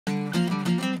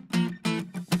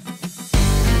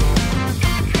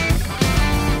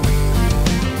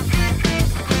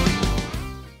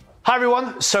Hi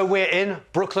everyone, so we're in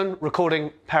Brooklyn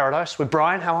recording Paradise with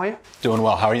Brian. How are you? Doing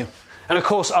well, how are you? And of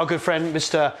course our good friend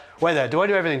Mr. Weather. Do I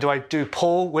do everything? Do I do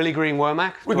Paul, Willie Green,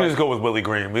 Womack? We can just go with Willie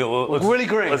Green. Willie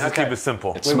Green, Let's just okay. keep it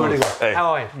simple. Hey,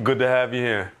 how are you? Good to have you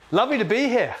here. Lovely to be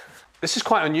here. This is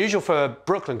quite unusual for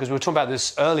Brooklyn because we were talking about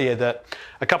this earlier, that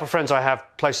a couple of friends I have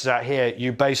places out here,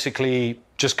 you basically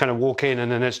just kind of walk in and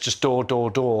then it's just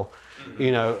door,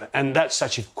 you know, and that's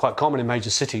actually quite common in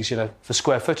major cities, you know, for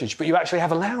square footage, but you actually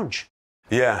have a lounge.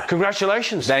 Yeah.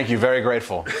 Congratulations. Thank you, very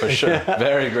grateful, for sure.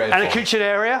 Very grateful. And a kitchen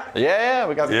area? Yeah,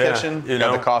 we got the kitchen, we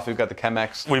got the coffee, we got the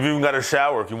Chemex. We've even got a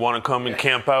shower. If you want to come and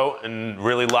camp out and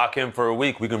really lock in for a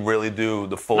week, we can really do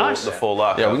the full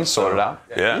lock. Yeah, we can sort it out.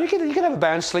 Yeah. You can have a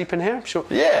band sleep in here, I'm sure.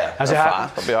 Yeah. Has it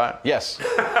happened? That'll be all right. Yes.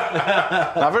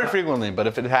 Not very frequently, but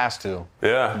if it has to,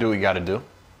 do what you got to do.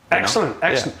 Excellent,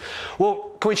 excellent. Yeah. Well,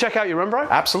 can we check out your room, bro?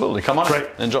 Absolutely. Come on. Great.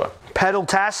 Enjoy.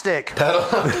 Pedal-tastic.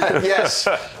 Yes.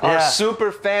 Our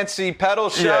super fancy pedal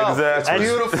show. Yeah, exactly.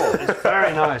 It's beautiful. It's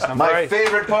very nice. My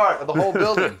favorite part of the whole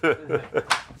building.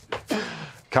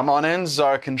 Come on in. This is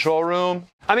our control room.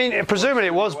 I mean, presumably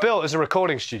it was built as a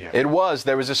recording studio. It was.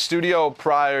 There was a studio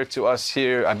prior to us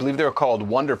here. I believe they were called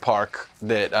Wonder Park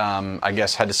that I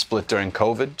guess had to split during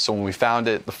COVID. So when we found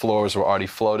it, the floors were already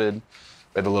floated.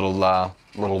 We had a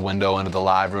little window into the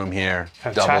live room here.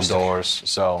 Fantastic. Double doors.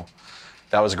 So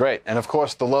that was great. And of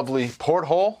course, the lovely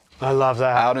porthole. I love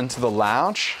that. Out into the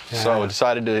lounge. Yeah. So we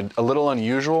decided to, a little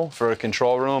unusual for a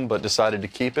control room, but decided to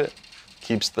keep it.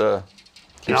 Keeps the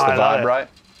vibe right.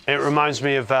 It reminds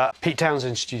me of Pete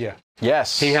Townsend's studio.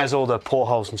 Yes. He has all the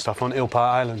portholes and stuff on Ilpa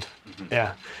Island.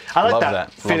 Yeah. I like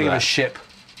that feeling of a ship.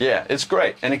 Yeah, it's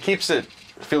great. And it keeps it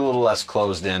feel a little less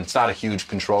closed in. It's not a huge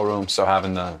control room, so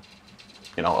having the,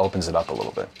 you know, opens it up a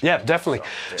little bit. Yeah, definitely.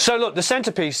 So look, the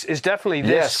centerpiece is definitely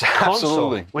this console,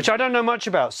 absolutely. which I don't know much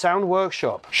about, Sound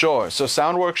Workshop. Sure. So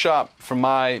Sound Workshop, from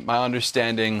my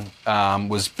understanding,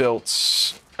 was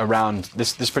built around,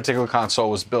 this particular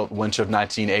console was built winter of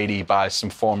 1980 by some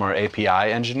former API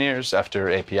engineers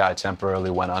after API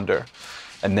temporarily went under.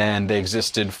 And then they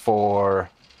existed for,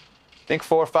 I think,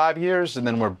 4 or 5 years, and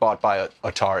then were bought by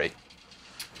Atari.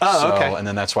 Oh, okay. And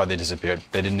then that's why they disappeared.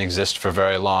 They didn't exist for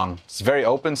very long. It's very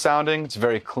open sounding. It's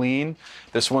very clean.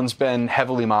 This one's been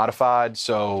heavily modified.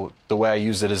 So the way I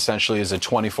use it essentially is a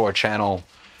 24-channel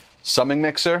summing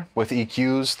mixer with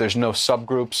EQs. There's no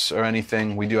subgroups or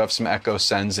anything. We do have some echo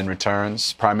sends and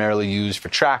returns, primarily used for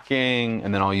tracking,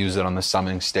 and then I'll use it on the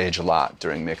summing stage a lot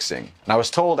during mixing. And I was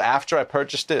told after I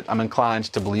purchased it, I'm inclined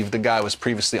to believe the guy was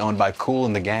previously owned by Kool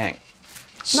and the Gang.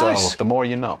 So the more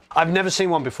you know. I've never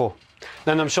seen one before.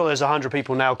 And I'm sure there's 100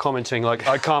 people now commenting like,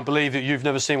 I can't believe that you've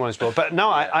never seen one before. But no,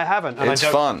 I haven't. And it's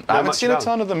fun. I haven't seen a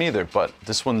ton of them either, but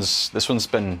this one's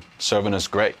been serving us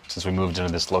great since we moved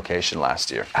into this location last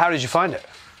year. How did you find it?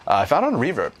 I found it on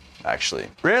Reverb, actually.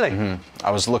 Really? Mm-hmm.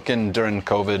 I was looking during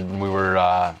COVID, and we were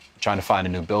trying to find a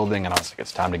new building, and I was like,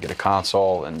 it's time to get a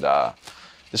console. And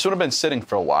this would have been sitting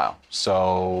for a while.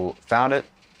 So found it,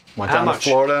 went down to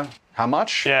Florida. How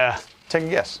much? Yeah. Take a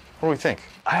guess. What do we think?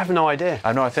 I have no idea.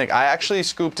 I actually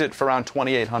scooped it for around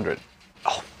 $2,800.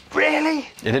 Oh, really?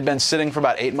 It had been sitting for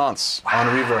about 8 months on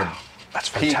Reverb. That's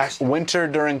fantastic. Peak winter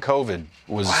during COVID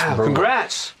was brutal.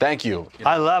 Congrats. Thank you.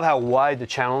 I love how wide the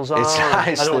channels are. It's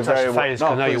nice. I don't want to touch your face because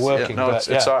I know you're working. Yeah,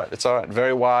 it's all right. It's all right.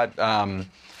 Very wide.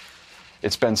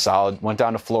 It's been solid. Went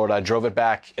down to Florida. I drove it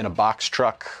back in a box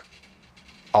truck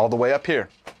all the way up here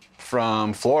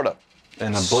from Florida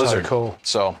in a blizzard. So cool.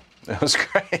 So it was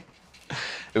great.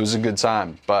 It was a good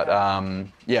time. But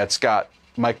yeah, it's got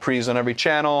mic pre's on every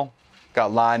channel,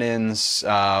 got line-ins.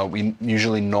 We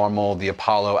usually normal the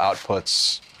Apollo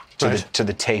outputs to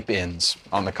the tape-ins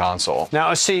on the console. Now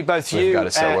I see both We've got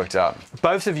it so worked out.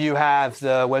 Both of you have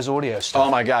the Where's Audio stuff. Oh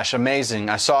my gosh, amazing.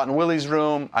 I saw it in Willie's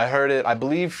room. I heard it. I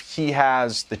believe he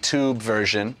has the tube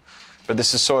version, but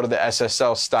this is sort of the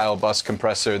SSL style bus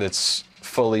compressor that's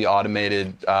fully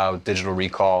automated with digital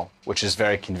recall, which is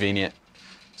very convenient.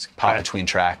 Pop between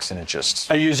tracks and it just...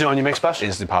 Are you using it on your mix bus?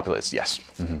 Instantly populates, yes.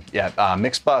 Mm-hmm. Yeah,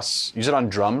 mix bus, use it on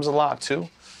drums a lot too,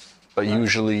 but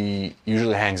usually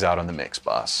hangs out on the mix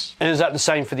bus. And is that the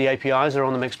same for the APIs? They're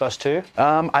on the mix bus too?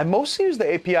 I mostly use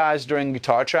the APIs during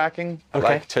guitar tracking,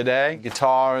 like today,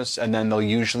 guitars, and then they'll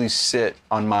usually sit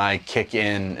on my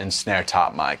kick-in and snare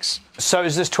top mics. So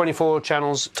is this 24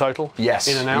 channels total? Yes.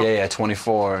 In and out? Yeah,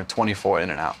 24 in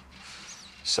and out.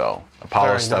 So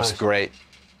Apollo stuff's great.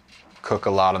 Cook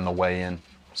a lot on the way in,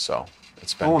 so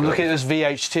it's been I'm looking at this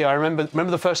VHT. I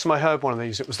remember the first time I heard one of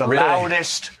these. It was the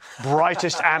loudest,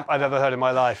 brightest amp I've ever heard in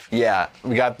my life. Yeah,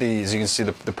 we got these. You can see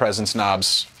the presence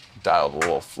knobs dialed a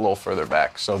little further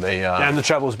back, so they... and the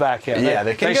treble's back, yeah. Yeah,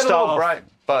 they can get a little bright.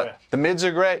 but the mids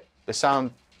are great. They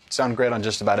sound great on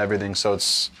just about everything. So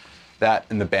it's that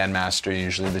and the Bandmaster are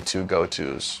usually the two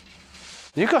go-tos.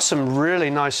 You've got some really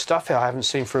nice stuff here I haven't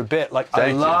seen for a bit. Like, I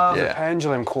Thank you. love the Yeah.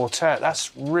 Pendulum Quartet.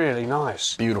 That's really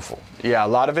nice. Beautiful. Yeah, a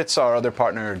lot of it's our other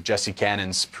partner, Jesse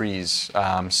Cannon's Prees.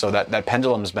 So that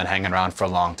pendulum's been hanging around for a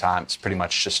long time. It's pretty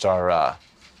much just our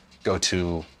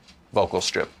go-to vocal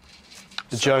strip.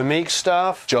 The Joe Meek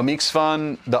stuff. Joe Meek's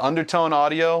fun. The Undertone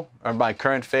Audio are my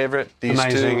current favorite. These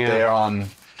Amazing, two, yeah. they're on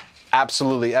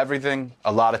absolutely everything.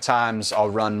 A lot of times I'll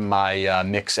run my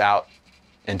mix out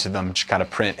into them, just kind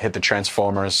of hit the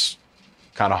transformers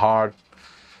kind of hard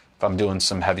if I'm doing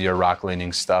some heavier rock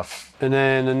leaning stuff. And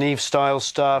then the Neve style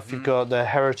stuff. You've got the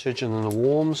Heritage and then the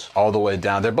Warms. All the way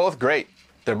down. They're both great.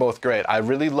 They're both great. I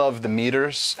really love the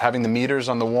meters. Having the meters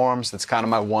on the Warms, that's kind of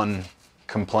my one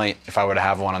complaint if I were to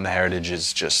have one on the Heritage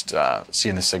is just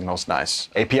seeing the signals nice.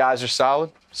 APIs are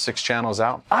solid. 6 channels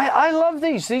out. I love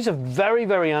these. These are very,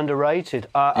 very underrated.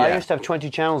 I Yeah. used to have 20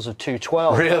 channels of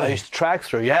 212. Really? I used to track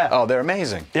through, yeah. Oh, they're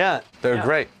amazing. Yeah. They're yeah.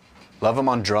 great. Love them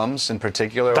on drums in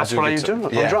particular. That's what I used to do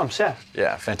on drums, yeah. Yeah,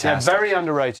 Yeah, fantastic. very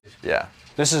underrated. Yeah.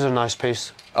 This is a nice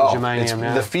piece. Oh, Germanium,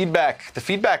 yeah. the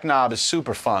feedback knob is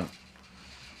super fun.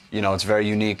 You know, it's very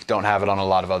unique. Don't have it on a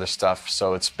lot of other stuff,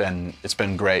 so it's been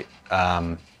great.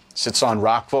 Sits on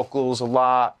rock vocals a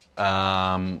lot,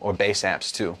 or bass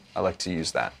amps too. I like to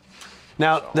use that.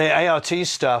 Now, the ART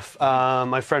stuff,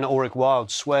 my friend Ulrich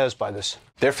Wild swears by this.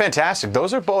 They're fantastic.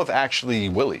 Those are both actually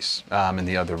Willie's in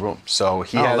the other room. So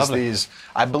he Oh, has lovely. these.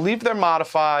 I believe they're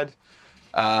modified.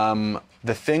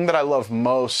 The thing that I love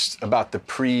most about the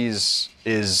Prees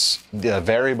is the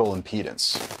variable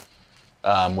impedance,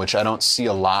 which I don't see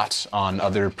a lot on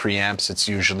other preamps. It's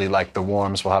usually like the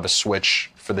Warms will have a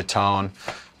switch for the tone.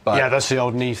 But Yeah, that's the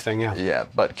old Neve thing, yeah. yeah,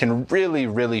 but can really,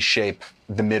 really shape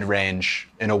the mid-range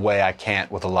in a way I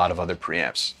can't with a lot of other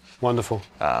preamps. Wonderful.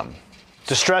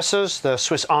 Distressors, the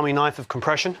Swiss Army knife of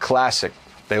compression. Classic.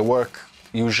 They work,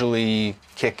 usually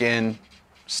kick in,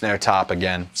 snare top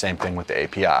again. Same thing with the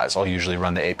APIs. I'll usually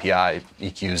run the API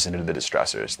EQs into the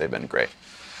distressors. They've been great.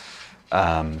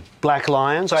 Black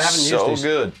Lions, I haven't used So these.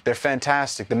 good. They're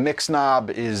fantastic. The mix knob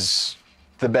is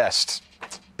the best.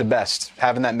 The best.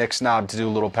 Having that mix knob to do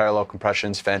little parallel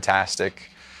compression is fantastic.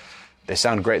 They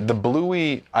sound great. The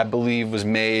Bluey, I believe, was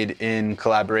made in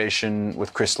collaboration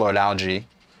with Chris Lord-Alge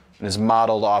and is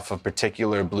modeled off a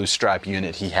particular Blue Stripe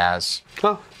unit he has.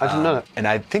 Oh, I didn't know that. And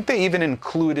I think they even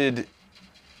included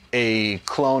a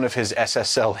clone of his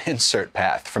SSL insert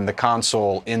path from the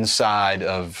console inside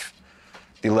of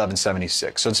the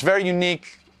 1176. So it's very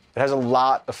unique. It has a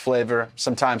lot of flavor,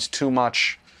 sometimes too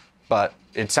much, but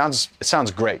it sounds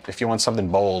great. If you want something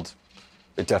bold,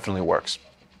 it definitely works.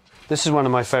 This is one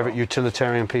of my favorite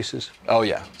utilitarian pieces. Oh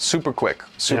yeah, super quick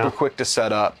Yeah. quick to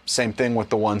set up. Same thing with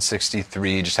the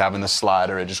 163, just having the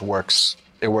slider, it just works.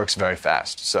 It works very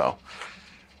fast. So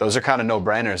those are kind of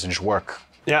no-brainers and just work.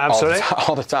 Yeah, absolutely.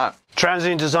 All the time.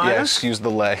 Transient Yeah, designers. excuse the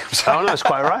lay. I'm Oh, sorry. no, it's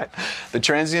quite right. The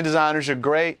transient designers are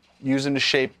great, using to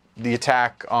shape the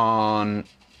attack on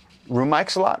room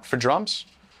mics a lot for drums,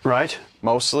 Right.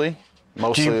 mostly.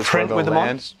 Mostly you is print where with they'll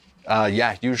them on? land.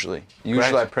 Yeah, usually.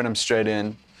 Usually Great. I print them straight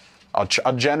in. I'll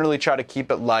generally try to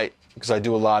keep it light because I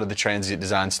do a lot of the transient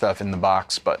design stuff in the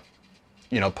box, but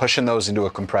you know, pushing those into a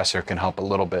compressor can help a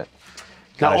little bit.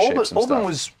 Now, Kinda shape some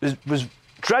Auburn stuff. was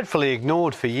dreadfully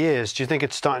ignored for years. Do you think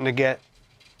it's starting to get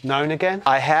known again?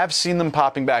 I have seen them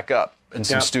popping back up in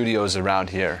some Yeah. studios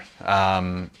around here.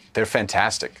 They're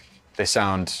fantastic. They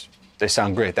sound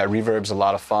great. That reverb's a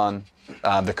lot of fun.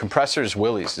 The compressor is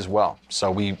Willie's as well. So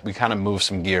we kind of move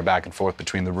some gear back and forth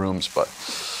between the rooms, but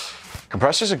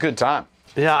compressor's a good time.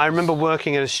 Yeah, I remember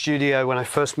working at a studio when I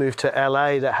first moved to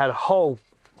LA that had a whole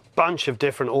bunch of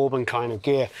different Auburn kind of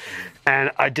gear, and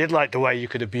I did like the way you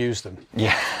could abuse them.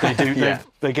 Yeah. They do. Yeah.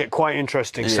 They get quite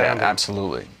interesting Yeah, sounding.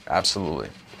 absolutely. Absolutely.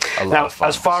 A lot Now, of fun.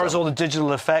 as far so. as all the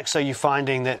digital effects, are you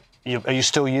finding that are you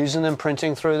still using them,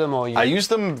 printing through them, or I use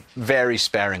them very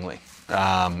sparingly.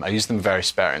 But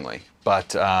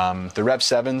the Rev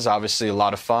 7's obviously a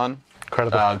lot of fun.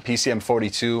 Incredible. PCM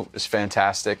 42 is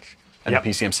fantastic, and Yep. the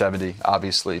PCM 70,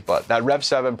 obviously. But that Rev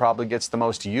 7 probably gets the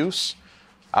most use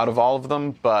out of all of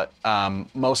them. But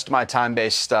most of my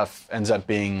time-based stuff ends up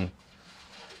being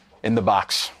in the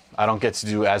box. I don't get to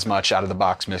do as much out of the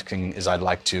box mixing as I'd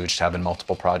like to, just having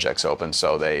multiple projects open.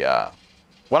 So they,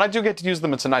 when I do get to use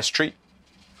them, it's a nice treat.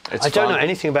 It's I don't fun know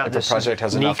anything about if this. The project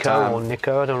has enough Nico time. or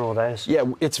Nico, I don't know what that is. Yeah,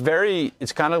 it's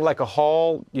kind of like a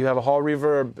hall. You have a hall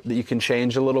reverb that you can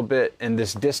change a little bit, and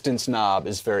this distance knob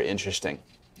is very interesting.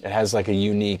 It has like a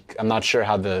unique, I'm not sure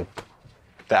how the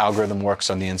the algorithm works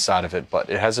on the inside of it, but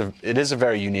it is a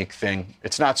very unique thing.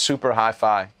 It's not super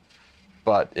hi-fi,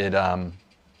 but it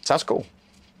sounds cool.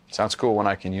 Sounds cool when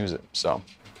I can use it. So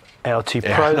ART yeah,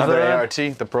 Proverb. another ART,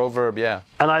 the Proverb, yeah.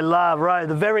 And I love, right at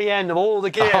the very end of all the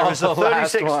gear is the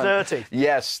last one. 3630.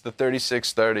 Yes, the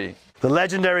 3630. The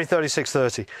legendary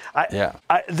 3630. Yeah.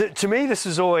 To me, this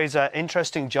is always an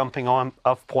interesting jumping on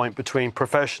off point between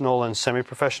professional and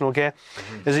semi-professional gear.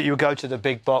 Is that you would go to the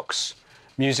big box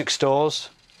music stores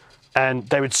and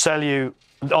they would sell you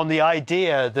on the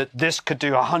idea that this could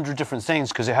do 100 different things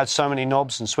because it had so many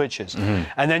knobs and switches.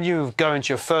 And then you go into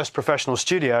your first professional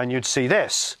studio and you'd see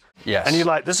this. Yes. And you're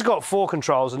like, this has got 4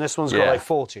 controls and this one's got like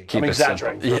 40. Keep I'm it simple.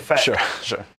 exaggerating. For Yeah, effect.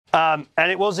 sure.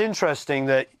 And it was interesting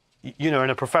that, you know, in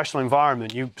a professional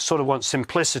environment, you sort of want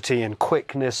simplicity and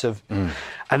quickness of,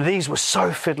 and these were so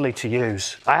fiddly to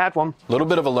use. I had one. A little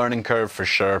bit of a learning curve for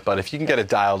sure, but if you can get it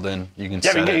dialed in, you can Yeah,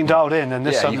 set but getting it. dialed in, and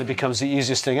this Yeah, suddenly becomes the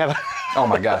easiest thing ever. Oh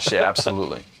my gosh, yeah,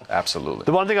 absolutely. Absolutely.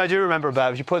 The one thing I do remember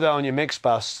about, if you put that on your mix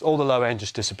bus, all the low end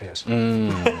just disappears.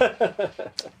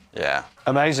 Yeah.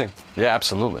 Amazing. Yeah,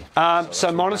 absolutely.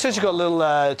 So monitors, you've got little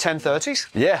 1030s.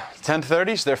 Yeah,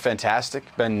 1030s, they're fantastic.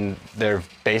 They've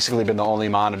basically been the only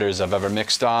monitors I've ever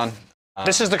mixed on.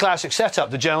 This is the classic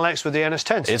setup, the General X with the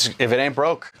NS10s. If it ain't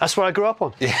broke. That's what I grew up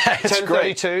on. Yeah, it's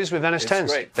great. 1032s with NS10s.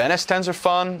 It's great. The NS10s are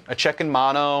fun. I check in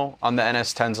mono on the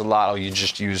NS10s a lot. You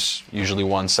just use usually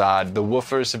one side. The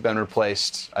woofers have been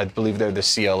replaced. I believe they're the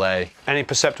CLA. Any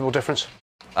perceptible difference?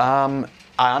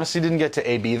 I honestly didn't get to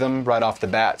A/B them right off the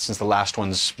bat since the last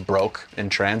ones broke in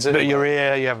transit. But your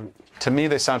ear, you haven't. To me,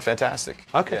 they sound fantastic.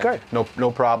 Okay, great.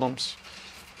 No problems.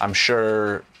 I'm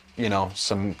sure, you know,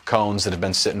 some cones that have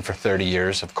been sitting for 30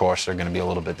 years, of course, are going to be a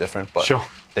little bit different. But Sure.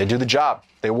 They do the job.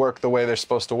 They work the way they're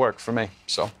supposed to work for me.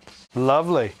 So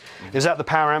Lovely. Is that the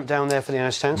power amp down there for the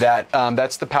NS10s?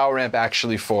 that's the power amp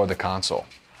actually for the console.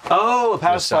 Oh, a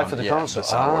power supply sound, for the yeah, console. the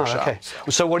sound workshop. Okay.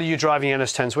 So what are you driving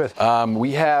NS10s with?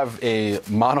 We have a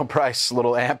monoprice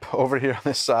little amp over here on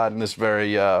this side and this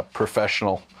very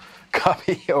professional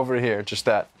copy over here. Just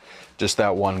that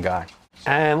one guy.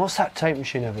 And what's that tape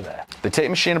machine over there? The tape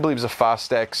machine, I believe, is a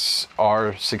Fostex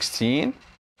R16.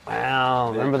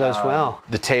 Wow, remember those well.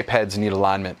 The tape heads need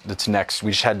alignment. That's next.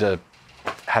 We just had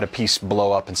a piece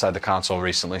blow up inside the console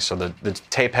recently, so the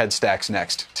tape head stack's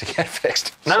next to get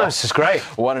fixed. No, So, this is great.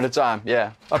 one at a time,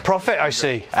 yeah. A profit, I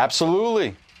see.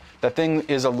 Absolutely. That thing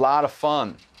is a lot of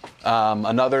fun.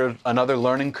 Another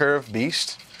learning curve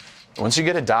beast. Once you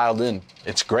get it dialed in,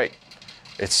 it's great.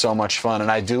 It's so much fun, and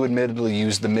I do admittedly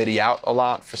use the MIDI out a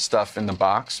lot for stuff in the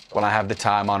box. When I have the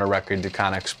time on a record to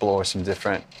kind of explore some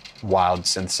different wild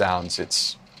synth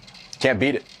sounds, can't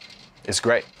beat it. It's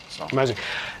great. So. Amazing.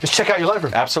 Let's check out your live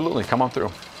room. Absolutely, come on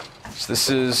through. So this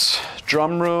is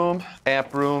drum room,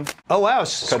 amp room, Oh, wow.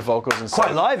 It's cut vocals and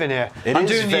quite live in here. I'm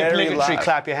is doing the very obligatory live.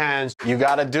 clap your hands. You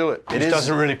gotta do it. It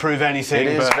doesn't really prove anything.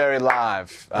 It is but very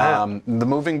live. The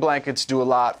moving blankets do a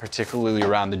lot, particularly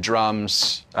around the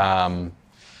drums.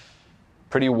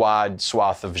 Pretty wide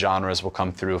swath of genres will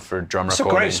come through for drum It's a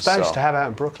recording. great space to have out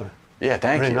in Brooklyn. Yeah,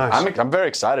 thank Really you. nice. I'm very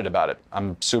excited about it.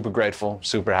 I'm super grateful,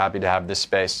 super happy to have this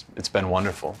space. It's been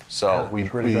wonderful. So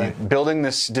it's really great. building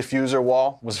this diffuser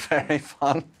wall was very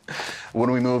fun.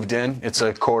 When we moved in, it's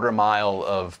a 1/4 mile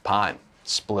of pine,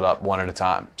 split up one at a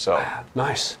time. So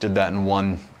Nice. did that in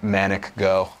one manic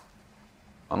go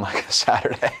on like a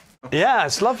Saturday. Yeah,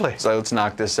 it's lovely. So let's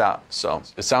knock this out. So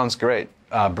it sounds great.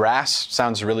 Brass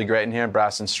sounds really great in here.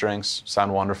 Brass and strings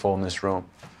sound wonderful in this room.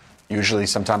 Usually,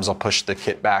 sometimes I'll push the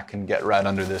kit back and get right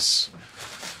under this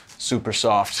super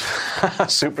soft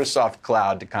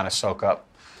cloud to kind of soak up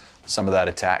some of that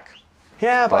attack.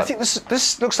 Yeah, but I But- think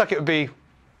this looks like it would be,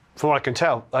 from what I can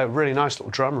tell, a really nice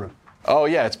little drum room. Oh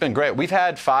yeah, it's been great. We've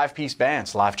had 5-piece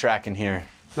bands live tracking here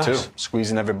too, Nice.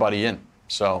 squeezing everybody in.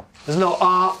 So There's no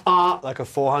like a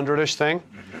 400-ish thing.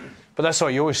 But that's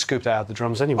what you always scoop that out of the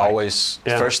drums anyway. always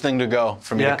Yeah. first thing to go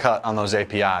for me Yeah. to cut on those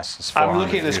APIs. Is I'm 400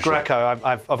 looking at this usually. Greco.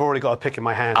 I've already got a pick in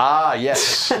my hand. Ah,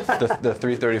 yes. the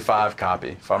 335 copy,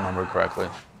 if I remember correctly.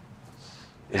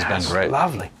 It's been It's great.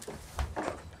 Lovely.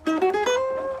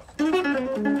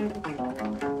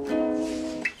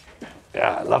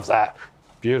 Yeah, I love that.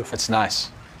 Beautiful. It's nice.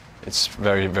 It's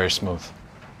very, very smooth.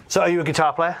 So, are you a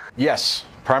guitar player? Yes,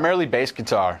 primarily bass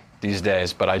guitar these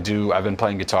days, but I've been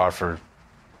playing guitar for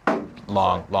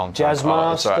long time.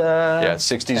 Jazzmaster, Yeah,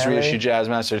 60s Telly. reissue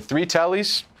Jazzmaster. 3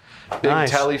 Tellys. Big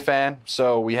Nice. Telly fan.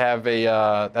 So we have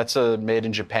that's a made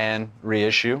in Japan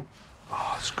reissue.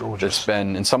 Oh, it's gorgeous. It's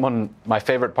been, and my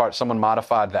favorite part, someone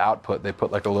modified the output. They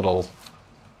put like a little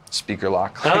speaker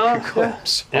lock clip.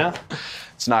 So Yeah.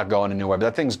 it's not going anywhere, but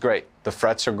that thing's great. The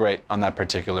frets are great on that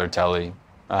particular Telly.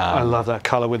 I love that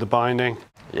color with the binding.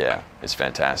 Yeah, it's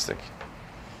fantastic.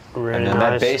 Really And then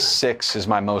nice. that bass 6 is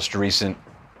my most recent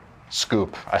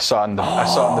scoop. I saw it in the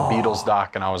Beatles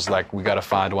doc, and I was like, we got to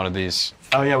find one of these.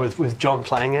 Oh yeah, with John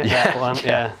playing it. Yeah. That one.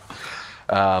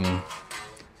 Yeah.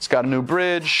 It's got a new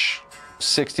bridge,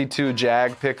 62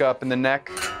 Jag pickup in the neck.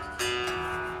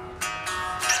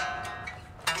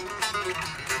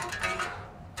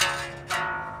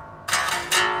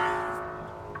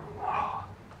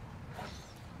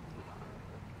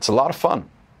 It's a lot of fun.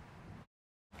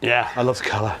 Yeah, I love the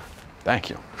color. Thank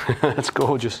you. It's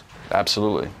gorgeous.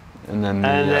 Absolutely. And then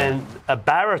And then a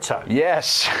baritone.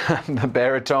 yes, the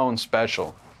baritone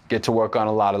special. Get to work on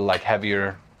a lot of like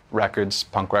heavier records,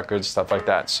 punk records, stuff like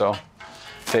that. So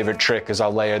favorite trick is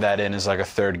I'll layer that in as like a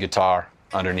third guitar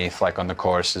underneath, like on the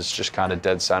chorus, is just kind of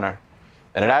dead center.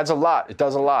 And it adds a lot. It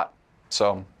does a lot.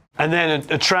 So And then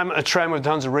a trem with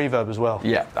tons of reverb as well.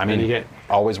 yeah, I mean, you get-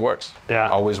 always works. Yeah.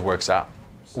 Always works out.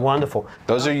 Wonderful.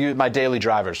 Those are my daily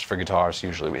drivers for guitars.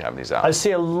 Usually we have these out. I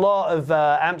see a lot of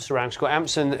amps around. It's got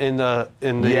amps in the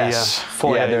Yes.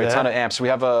 foyer Yeah, there are a there. ton of amps. We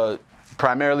have a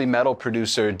primarily metal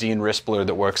producer, Dean Rispler,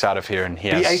 that works out of here, and he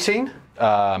has B18?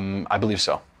 I believe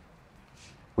so.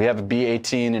 We have a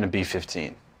B18 and a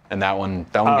B15, and that one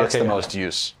gets okay, the yeah. most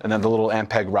use. And then the little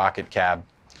Ampeg rocket cab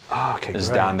Oh, okay, is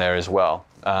great. down there as well.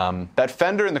 That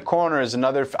Fender in the corner is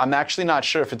another. I'm actually not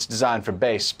sure if it's designed for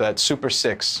bass, but that Super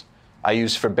 6 I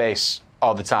use for bass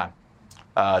all the time.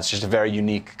 It's just a very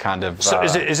unique kind of. So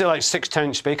is it like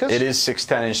 610 speakers? It is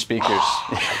 610-inch speakers.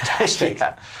 Fantastic.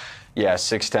 Yeah,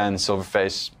 610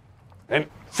 Silverface. It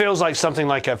feels like something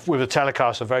like with a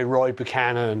Telecaster, a very Roy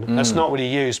Buchanan. That's not what he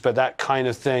used, but that kind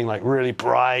of thing, like really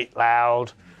bright,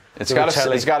 loud. It's got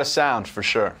a sound for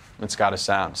sure. It's got a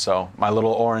sound. So my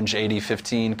little orange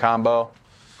 8015 combo, all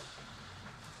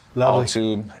Lovely.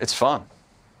 tube. It's fun.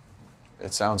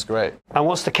 It sounds great. And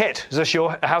what's the kit? Is this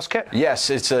your house kit? Yes,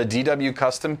 it's a DW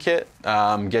custom kit.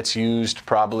 Gets used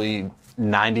probably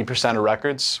 90% of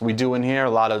records we do in here. A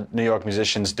lot of New York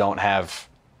musicians don't have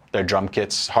their drum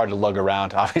kits. Hard to lug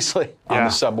around, obviously, on Yeah. the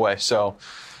subway. So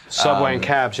Subway and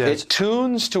cabs, yeah. it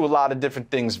tunes to a lot of different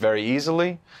things very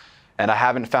easily. And I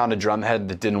haven't found a drum head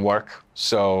that didn't work.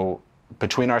 So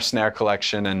between our snare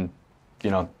collection and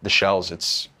the shells,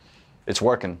 it's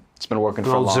working. It's been working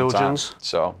for a Old long Zildjians. time.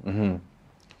 So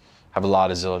have a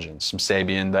lot of Zildjians. Some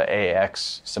Sabian, the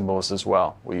AX cymbals as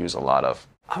well. We use a lot of.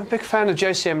 I'm a big fan of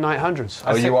JCM 900s.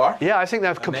 Oh, you are? Yeah, I think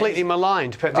they're completely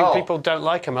maligned. I think Oh. people don't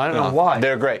like them. I don't know why.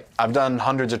 They're great. I've done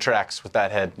hundreds of tracks with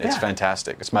that head. It's Yeah.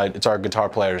 fantastic. It's our guitar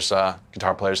player's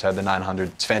head, the 900.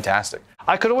 It's fantastic.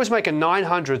 I could always make a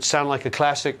 900 sound like a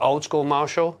classic old school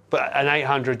Marshall, but an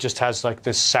 800 just has like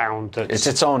this sound that's... It's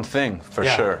its own thing for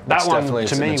yeah. sure. That It's one, definitely-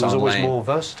 to it's in me, its was own always lane. more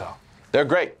versatile. They're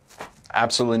great.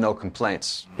 Absolutely no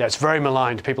complaints. Yeah, it's very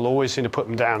maligned. People always seem to put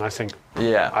them down, I think.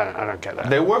 Yeah. I don't get that.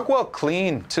 They work well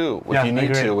clean too, if Yeah, you I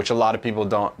need agree. to, which a lot of people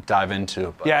don't dive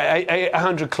into. But Yeah,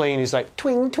 800 clean is like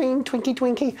twing, twing, twinky,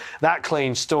 twinky. That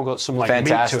clean's still got some like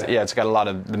fantastic. meat to it. Yeah, it's got a lot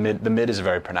of the mid. The mid is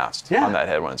very pronounced Yeah. on that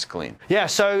head when it's clean. Yeah,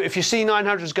 so if you see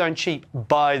 900s going cheap,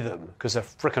 buy them because they're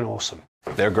freaking awesome.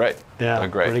 They're great. Yeah, They're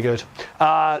great. really good.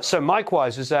 So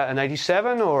mic-wise, is that an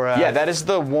 87 or? Yeah, that is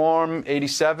the Warm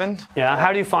 87. Yeah,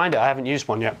 how do you find it? I haven't used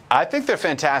one yet. I think they're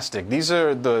fantastic. These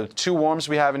are the two Warms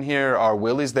we have in here are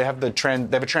Willys. They have they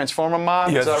have a transformer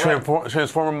mod. Yeah, is that right?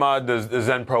 Transformer mod, the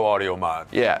Zen Pro Audio mod.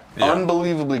 Yeah,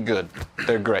 unbelievably good.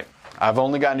 They're great. I've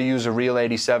only gotten to use a real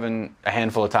 87 a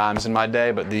handful of times in my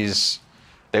day, but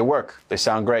they work. They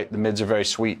sound great. The mids are very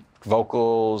sweet.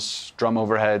 Vocals, drum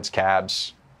overheads,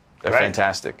 cabs. They're Great.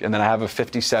 fantastic. And then I have a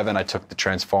 57 I took the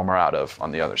transformer out of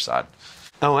on the other side.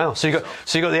 Oh wow! So you got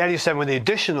the 87 with the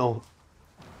additional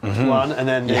one, and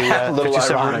then the A little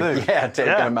 57 ironic. removed. Yeah,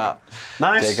 taking them out.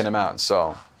 Nice. Taking them out.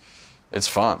 So it's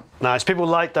fun. Nice. People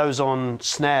like those on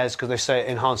snares because they say it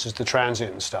enhances the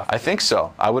transient and stuff. I think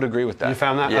so. I would agree with that. You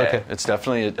found that? Yeah, Okay. it's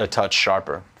definitely a touch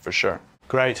sharper for sure.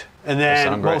 Great. And sound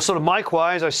then, great. well, sort of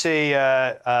mic-wise, I see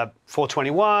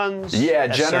 421s. Yeah,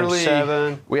 generally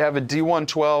SM7. we have a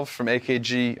D112 from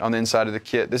AKG on the inside of the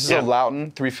kit. This is Yeah. a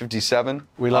Loughton 357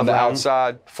 We on love the Loughton.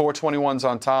 outside, 421s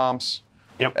on toms,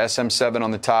 Yep. SM7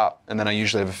 on the top, and then I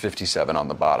usually have a 57 on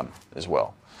the bottom as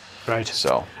well. Great.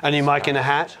 So And you mic in a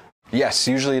hat? yes,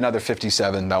 usually another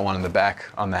 57, that one in the back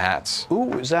on the hats.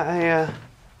 Ooh, is that a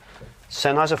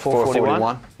Sennheiser 441?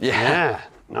 441? Yeah. Yeah,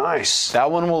 nice. That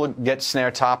one will get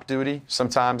snare top duty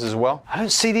sometimes as well. I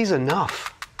don't see these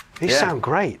enough. These Yeah. sound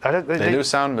great. They do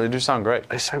sound great.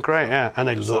 They sound great, yeah. And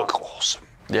they look awesome.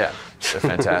 Yeah, they're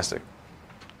fantastic.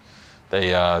 They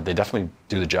definitely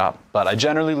do the job. But I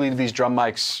generally leave these drum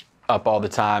mics up all the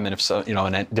time, and if so,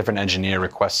 a different engineer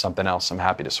requests something else, I'm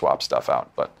happy to swap stuff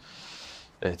out. But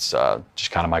it's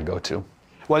just kind of my go-to.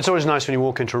 Well, it's always nice when you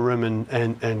walk into a room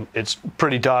and it's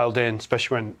pretty dialed in,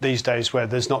 especially when these days where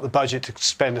there's not the budget to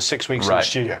spend the 6 weeks in the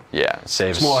studio. Yeah, it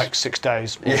saves. It's more like 6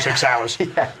 days or 6 hours.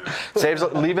 Yeah,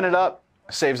 leaving it up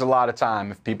saves a lot of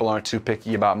time. If people aren't too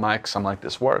picky about mics, I'm like,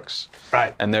 this works.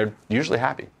 Right. And they're usually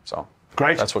happy. So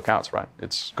great. That's what counts, right?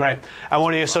 It's great. And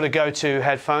what are your sort of go-to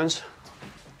headphones?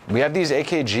 We have these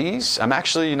AKGs. I'm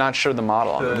actually not sure the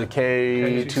model. The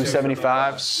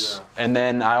K275s. Yeah. And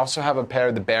then I also have a pair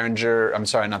of the Behringer. I'm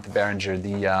sorry, not the Behringer.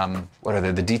 The what are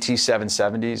they? The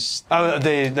DT770s. Oh,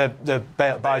 the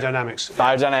Biodynamics.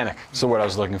 Biodynamic. That's the word I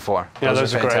was looking for. Yeah,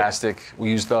 those are fantastic. Great.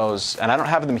 We use those, and I don't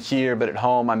have them here, but at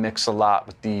home I mix a lot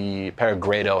with the pair of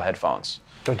Grado headphones.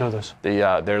 Don't know those.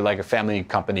 They're like a family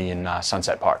company in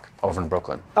Sunset Park over in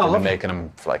Brooklyn. Oh, They've been making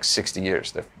them for like 60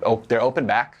 years. They're open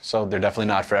back, so they're definitely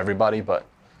not for everybody, but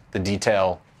the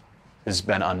detail has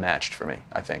been unmatched for me,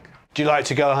 I think. Do you like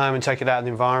to go home and take it out in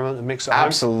the environment and mix it home?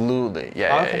 Absolutely.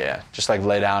 Yeah. Just like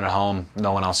lay down at home,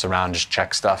 no one else around, just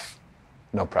check stuff.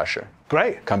 No pressure.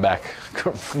 Great. Come back,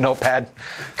 notepad,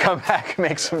 come back,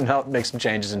 make some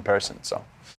changes in person, so.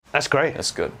 That's great.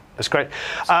 That's good. That's great.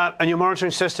 And your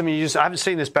monitoring system, I haven't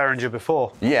seen this Behringer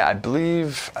before. Yeah, I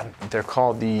believe they're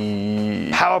called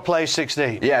the... PowerPlay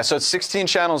 6D. Yeah, so it's 16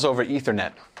 channels over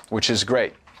Ethernet, which is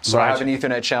great. So I have an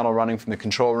Ethernet channel running from the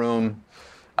control room.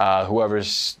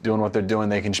 Whoever's doing what they're doing,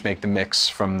 they can just make the mix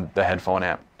from the headphone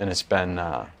amp. And it's been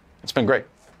great.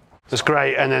 That's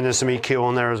great. And then there's some EQ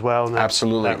on there as well. And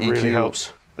Absolutely. That really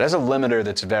helps. There's a limiter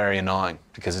that's very annoying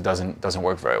because it doesn't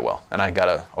work very well, and I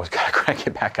always gotta crank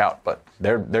it back out. But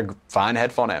they're fine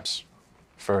headphone amps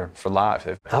for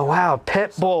live. Oh wow,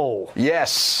 Pitbull.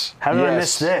 Yes. How did I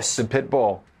miss this? The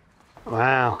Pitbull.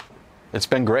 Wow. It's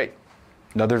been great.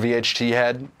 Another VHT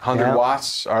head, 100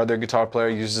 watts. Our other guitar player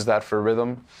uses that for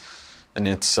rhythm, and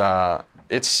it's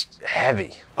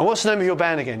heavy. And what's the name of your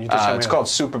band again? You just it's called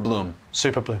Super Bloom.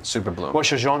 Super Bloom. Super Bloom.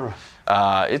 What's your genre?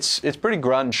 It's pretty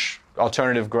grunge.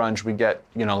 Alternative grunge. We get,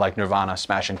 like Nirvana,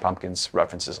 Smashing Pumpkins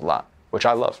references a lot, which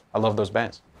I love. I love those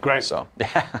bands. Great. So,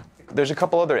 yeah. There's a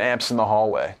couple other amps in the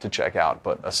hallway to check out,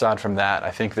 but aside from that,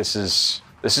 I think this is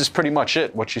pretty much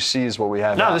it. What you see is what we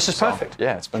have. No, this is perfect.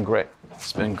 Yeah, it's been great.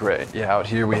 It's been great. Yeah, out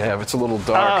here it's a little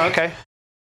dark. Oh, okay.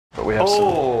 But we have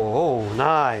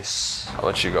nice. I'll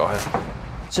let you go ahead.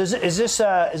 So is this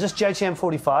JTM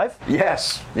 45?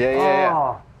 Yes.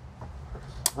 Yeah.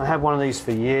 I had one of these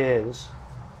for years.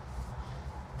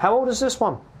 How old is this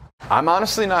one? I'm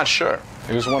honestly not sure.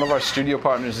 It was one of our studio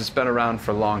partners that's been around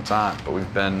for a long time, but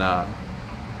we've been...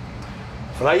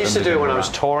 What I used to do when I was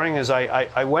touring is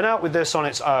I went out with this on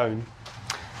its own,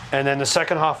 and then the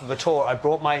second half of the tour, I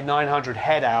brought my 900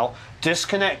 head out,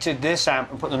 disconnected this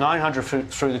amp, and put the 900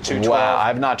 through the 212. Wow,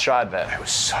 I've not tried that. It was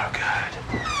so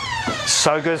good.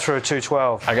 So good through a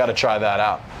 212. I got to try that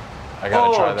out. You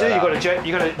got a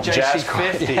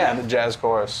JC50. Yeah, the Jazz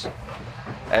Chorus.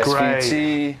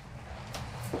 SVT.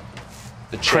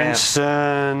 The Champ.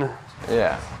 Princeton.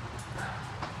 Yeah.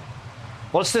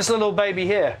 What's this little baby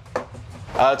here?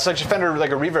 It's like a Fender,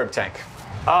 like a reverb tank.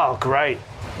 Oh, great.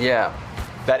 Yeah.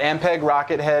 That Ampeg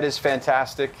rocket head is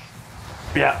fantastic.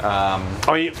 Yeah.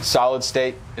 Solid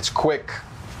state. It's quick.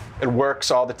 It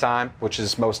works all the time, which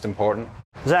is most important.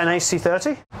 Is that an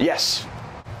AC30? Yes.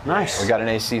 Nice. We got an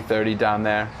AC30 down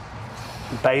there.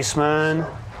 Bassman.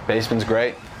 Bassman's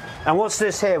great. And what's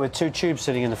this here with 2 tubes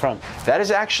sitting in the front? That is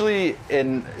actually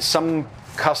in some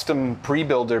custom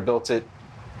pre-builder built it,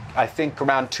 I think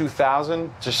around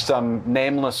 2000. Just some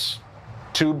nameless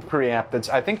tube preamp.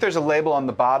 I think there's a label on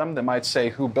the bottom that might say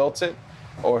who built it,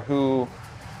 or who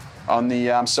on the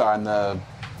other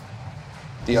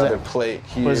plate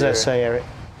here. What does that say, Eric?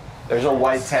 There's a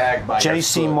white tag by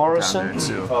J.C. Morrison.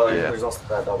 There's also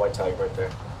that white tag right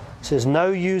there. It says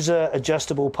no user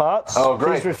adjustable parts. Oh,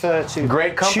 great. Please refer to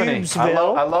great company.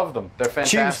 Tubesville. I love them. They're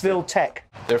fantastic. Tubesville Tech.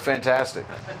 They're fantastic.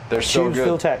 They're so good.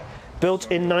 Tubesville Tech.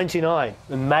 Built in '99,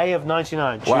 in May of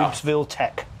 '99. Wow. Tubesville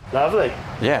Tech. Lovely.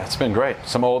 Yeah, it's been great.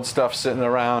 Some old stuff sitting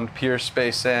around. Pure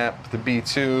Space Amp, the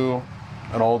B2,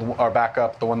 our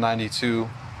backup, the 192.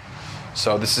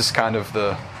 So this is kind of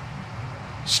the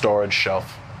storage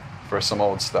shelf for some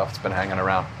old stuff that's been hanging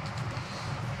around.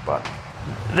 But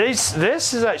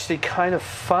this is actually kind of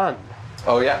fun.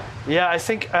 oh yeah, Yeah, I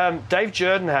think Dave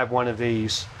Jordan had one of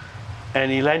these,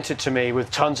 and he lent it to me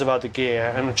with tons of other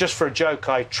gear. And just for a joke,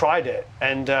 I tried it,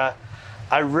 and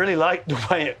I really liked the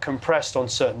way it compressed on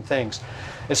certain things,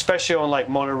 especially on like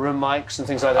mono room mics and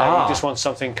things like that. You just want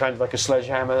something kind of like a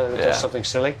sledgehammer that does something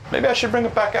silly. maybe I should bring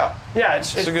it back out. Yeah,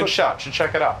 It's a good shot. Should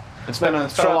check it out. It's been a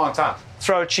long time.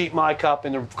 Throw a cheap mic up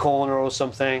in the corner or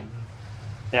something.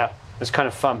 Yeah, it's kind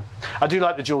of fun. I do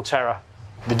like the Dual Terra.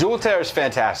 The Dual Terra is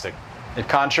fantastic. It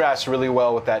contrasts really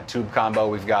well with that tube combo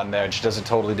we've gotten there. It just does a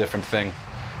totally different thing.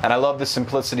 And I love the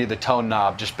simplicity of the tone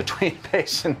knob just between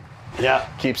bass and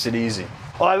keeps it easy.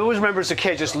 Well, I always remember as a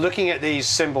kid just looking at these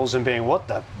cymbals and being, what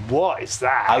is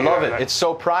that? I love it. It's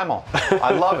so primal.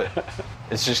 I love it.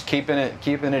 It's just keeping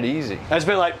it easy. It's a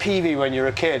bit like Peavey when you're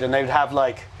a kid, and they'd have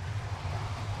like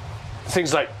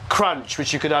things like crunch,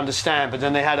 which you could understand, but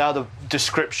then they had other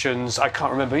descriptions. I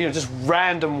can't remember. Just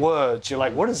random words. You're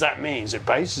like, what does that mean? Is it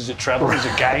bass? Is it treble? Is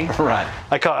it gain? Right.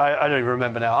 I don't even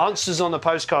remember now. Answers on the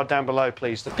postcard down below,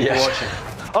 please, the people watching.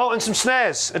 Oh, and some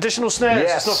snares. Additional snares.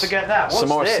 Yes. Let's not forget that. What's some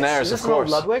more this? snares, Is this of course.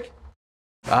 an old Ludwig?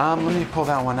 Let me pull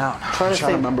that one out. I'm trying to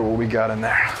remember what we got in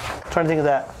there. Trying to think of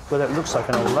that, what that looks like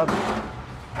an old Ludwig.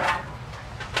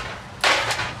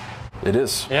 It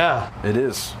is. Yeah. It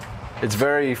is. It's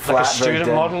very flat. Like a student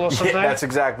very model or something? Yeah, that's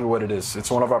exactly what it is. It's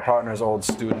one of our partners' the old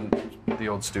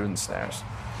student snares.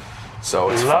 So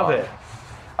it's Love fun. it.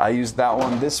 I used that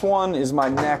one. This one is my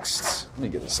next. Let me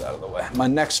get this out of the way. My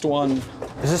next one.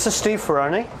 Is this a Steve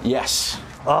Ferroni? Yes.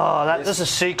 Oh, that's a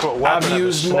secret weapon. I've of a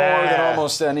used more snare. than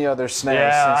almost any other snare.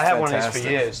 Yeah, It's I had one of these fantastic. for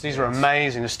years. These are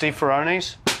amazing. The Steve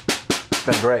Ferronis. It's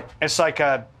been great. It's like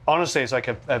honestly, it's like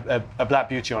a Black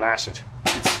Beauty on acid.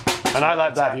 And I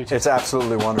like Black Beauty. It's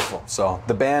absolutely wonderful. So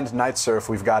the band Night Surf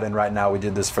we've got in right now. We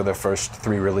did this for their first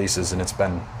 3 releases, and it's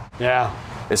been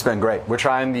great. We're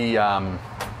trying the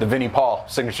Vinnie Paul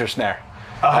signature snare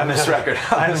on this record.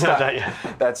 I haven't heard that yet.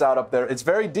 That's out up there. It's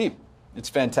very deep. It's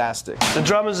fantastic. The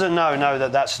drummers that know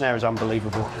that snare is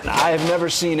unbelievable. I have never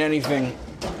seen anything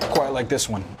quite like this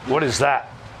one. What is that?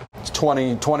 It's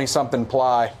 20 something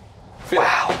ply.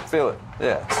 Feel it.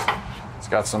 Yeah. It's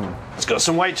got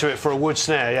some weight to it for a wood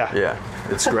snare, yeah. Yeah,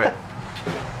 it's great.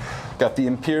 Got the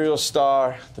Imperial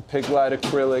Star, the Piglight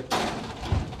acrylic.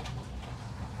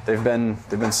 They've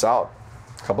been solid.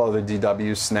 A couple other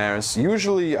DW snares.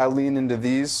 Usually I lean into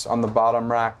these on the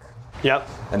bottom rack. Yep.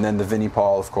 And then the Vinnie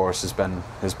Paul, of course, has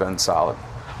been solid.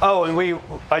 Oh, and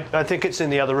I think it's in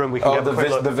the other room. We can get a quick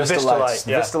look. The Vistalites.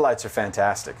 Yeah. The Vistalites are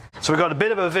fantastic. So we've got a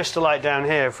bit of a Vistalite down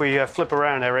here. If we flip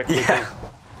around, Eric, we can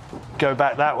go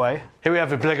back that way. Here we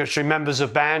have obligatory members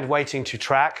of band waiting to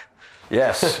track.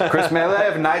 Yes. Chris Melee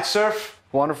of Night Surf.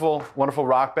 Wonderful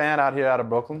rock band out here out of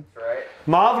Brooklyn. Right.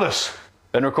 Marvelous.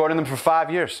 Been recording them for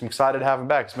 5 years. I'm excited to have them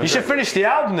back. You should finish the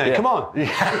album then. Yeah. Come on.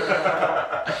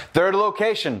 Third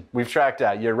location we've tracked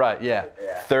out. You're right. Yeah.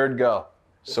 Third go.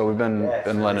 So we've been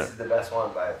letting This is the best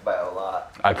one by a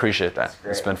lot. I appreciate that.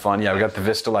 It's been fun. Yeah, we got the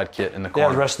Vistalite kit in the Yeah,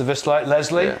 corner. the rest of the Vistalite.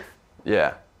 Leslie,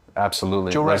 Yeah,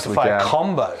 absolutely. dual Leslie rectifier Cab.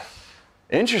 combo.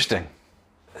 Interesting.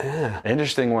 Yeah.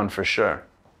 Interesting one for sure.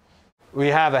 We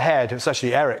have a head. It's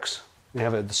actually Eric's. We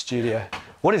have it at the studio.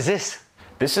 What is this?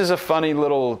 This is a funny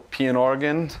little piano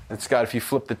organ. It's got, if you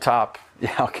flip the top,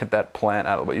 I'll get that plant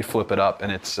out of it, but you flip it up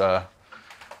and it's,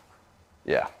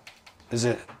 Is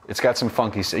it It's got some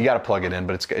funky, you got to plug it in,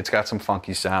 but it's got some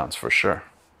funky sounds for sure.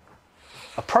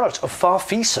 a product of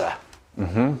Farfisa?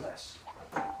 Mm-hmm.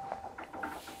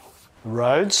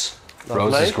 Rhodes.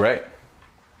 Rhodes Lovely. is great.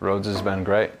 Rhodes has been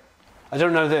great. I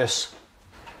don't know this.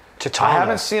 Titano. I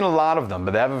haven't seen a lot of them,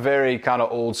 but they have a very kind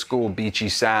of old school beachy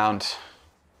sound.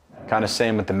 Kind of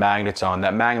same with the Magnetone.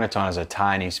 That Magnetone has a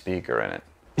tiny speaker in it.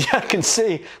 Yeah, I can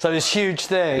see. It's like this huge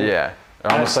thing. Yeah.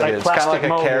 Almost it's like like it's kind of plastic like a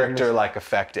molding. character like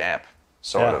effect amp,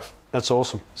 sort Yeah, of. That's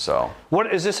awesome. So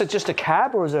What is this? Just a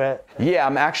cab or is it? yeah,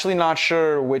 I'm actually not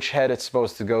sure which head it's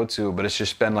supposed to go to, but it's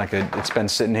just been it's been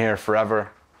sitting here forever.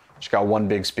 It's got one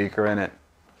big speaker in it.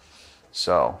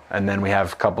 So, and then we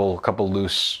have a couple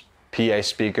loose PA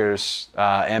speakers,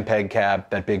 Ampeg cab,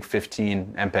 that big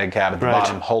 15 Ampeg cab at the Right.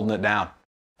 bottom, holding it down.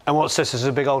 And what's this? Is it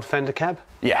a big old Fender cab?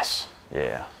 Yes.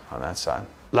 Yeah, on that side.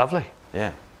 Lovely.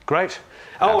 Yeah. Great.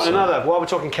 Oh, Absolutely. and another. While we're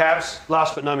talking cabs,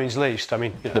 last but no means least, I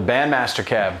mean, you know, The Bandmaster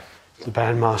cab. the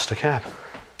Bandmaster cab.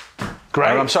 Great.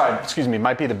 I'm sorry, excuse me,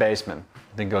 might be the Basement.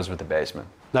 I think it goes with the Basement.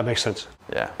 That makes sense.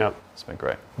 Yeah. Yep. It's been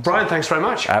great. Brian, thanks very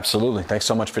much. Absolutely. Thanks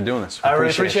so much for doing this. I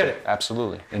really appreciate it.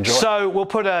 Absolutely. Enjoy. So we'll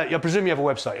put I presume you have a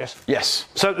website, yes? Yes.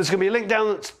 So there's going to be a link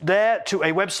down there to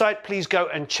a website. Please go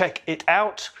and check it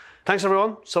out. Thanks,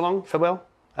 everyone. So long. Farewell.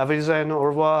 Auf Wiedersehen. Au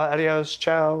revoir. Adios.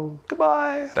 Ciao.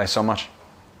 Goodbye. Thanks so much.